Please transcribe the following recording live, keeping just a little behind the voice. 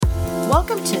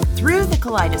Welcome to Through the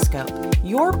Kaleidoscope,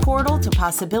 your portal to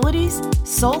possibilities,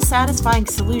 soul-satisfying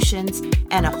solutions,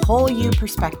 and a whole you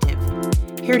perspective.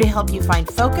 Here to help you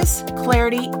find focus,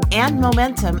 clarity, and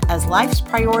momentum as life's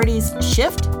priorities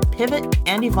shift, pivot,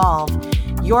 and evolve.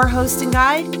 Your host and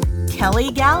guide,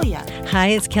 Kelly Gallia. Hi,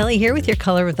 it's Kelly here with your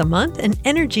color of the month and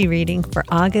energy reading for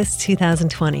August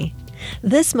 2020.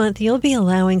 This month, you'll be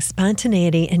allowing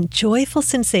spontaneity and joyful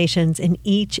sensations in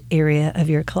each area of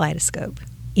your kaleidoscope,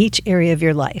 each area of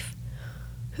your life.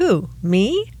 Who?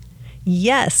 Me?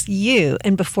 Yes, you.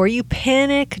 And before you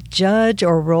panic, judge,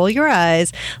 or roll your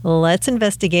eyes, let's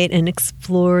investigate and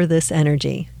explore this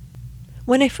energy.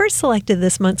 When I first selected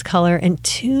this month's color and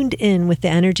tuned in with the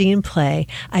energy in play,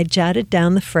 I jotted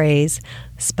down the phrase,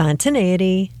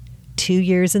 spontaneity, 2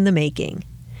 years in the making.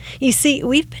 You see,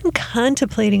 we've been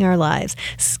contemplating our lives,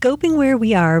 scoping where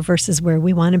we are versus where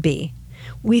we want to be.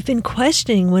 We've been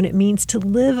questioning what it means to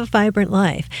live a vibrant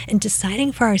life and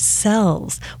deciding for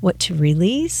ourselves what to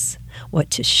release, what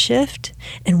to shift,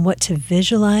 and what to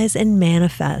visualize and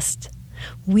manifest.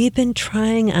 We've been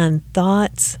trying on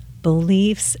thoughts,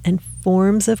 beliefs, and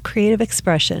forms of creative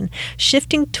expression,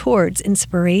 shifting towards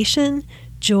inspiration,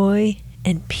 joy,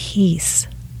 and peace.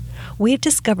 We've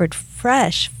discovered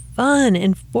fresh, fun,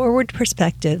 and forward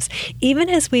perspectives, even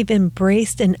as we've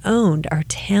embraced and owned our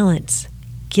talents,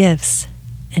 gifts,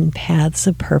 and paths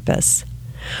of purpose.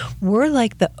 We're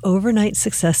like the overnight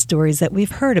success stories that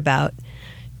we've heard about,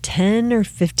 10 or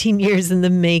 15 years in the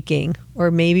making,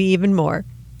 or maybe even more.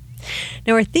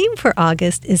 Now, our theme for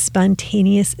August is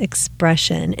spontaneous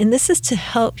expression, and this is to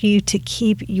help you to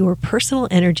keep your personal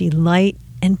energy light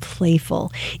and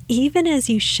playful, even as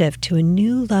you shift to a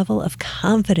new level of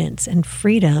confidence and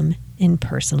freedom in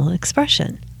personal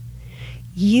expression.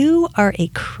 You are a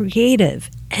creative,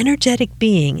 energetic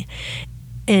being,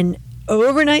 an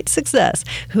overnight success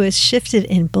who has shifted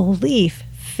in belief,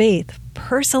 faith,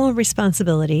 personal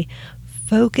responsibility,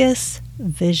 focus,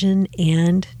 vision,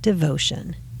 and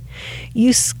devotion.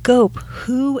 You scope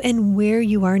who and where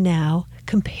you are now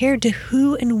compared to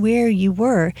who and where you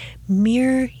were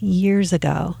mere years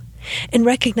ago, and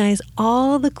recognize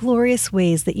all the glorious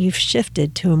ways that you've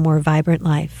shifted to a more vibrant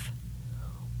life.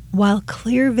 While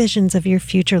clear visions of your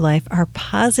future life are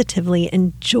positively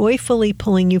and joyfully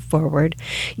pulling you forward,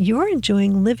 you're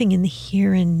enjoying living in the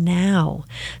here and now,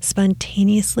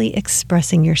 spontaneously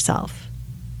expressing yourself.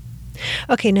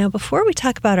 Okay, now before we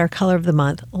talk about our color of the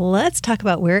month, let's talk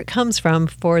about where it comes from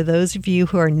for those of you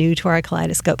who are new to our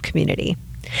Kaleidoscope community.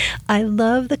 I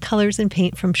love the colors and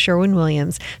paint from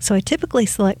Sherwin-Williams, so I typically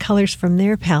select colors from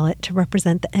their palette to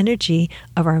represent the energy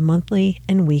of our monthly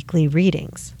and weekly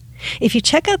readings. If you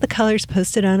check out the colors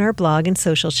posted on our blog and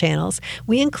social channels,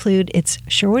 we include its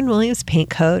Sherwin-Williams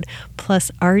paint code plus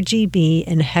RGB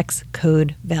and hex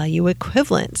code value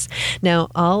equivalents. Now,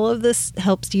 all of this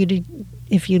helps you to,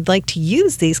 if you'd like to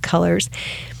use these colors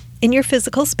in your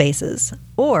physical spaces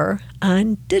or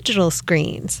on digital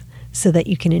screens, so that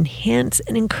you can enhance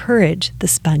and encourage the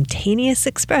spontaneous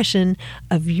expression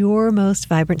of your most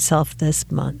vibrant self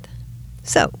this month.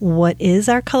 So, what is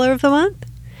our color of the month?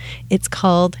 It's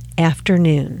called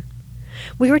Afternoon.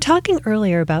 We were talking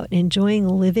earlier about enjoying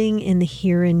living in the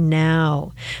here and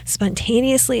now,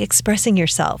 spontaneously expressing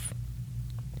yourself.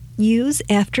 Use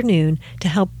Afternoon to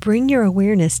help bring your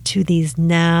awareness to these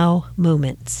now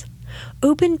moments.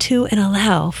 Open to and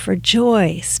allow for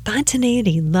joy,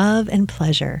 spontaneity, love, and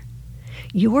pleasure.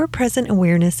 Your present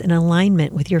awareness and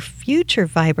alignment with your future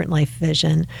vibrant life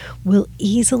vision will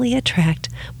easily attract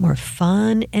more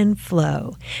fun and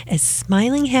flow. As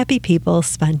smiling, happy people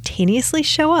spontaneously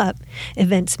show up,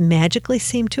 events magically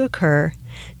seem to occur,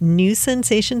 new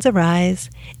sensations arise,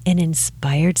 and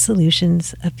inspired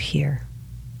solutions appear.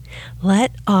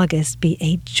 Let August be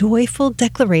a joyful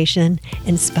declaration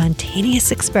and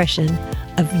spontaneous expression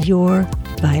of your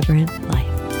vibrant life.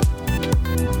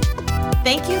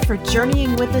 Thank you for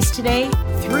journeying with us today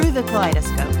through the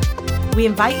Kaleidoscope. We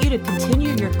invite you to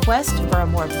continue your quest for a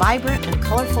more vibrant and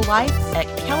colorful life at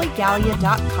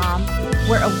kellygallia.com,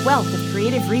 where a wealth of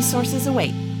creative resources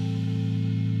await.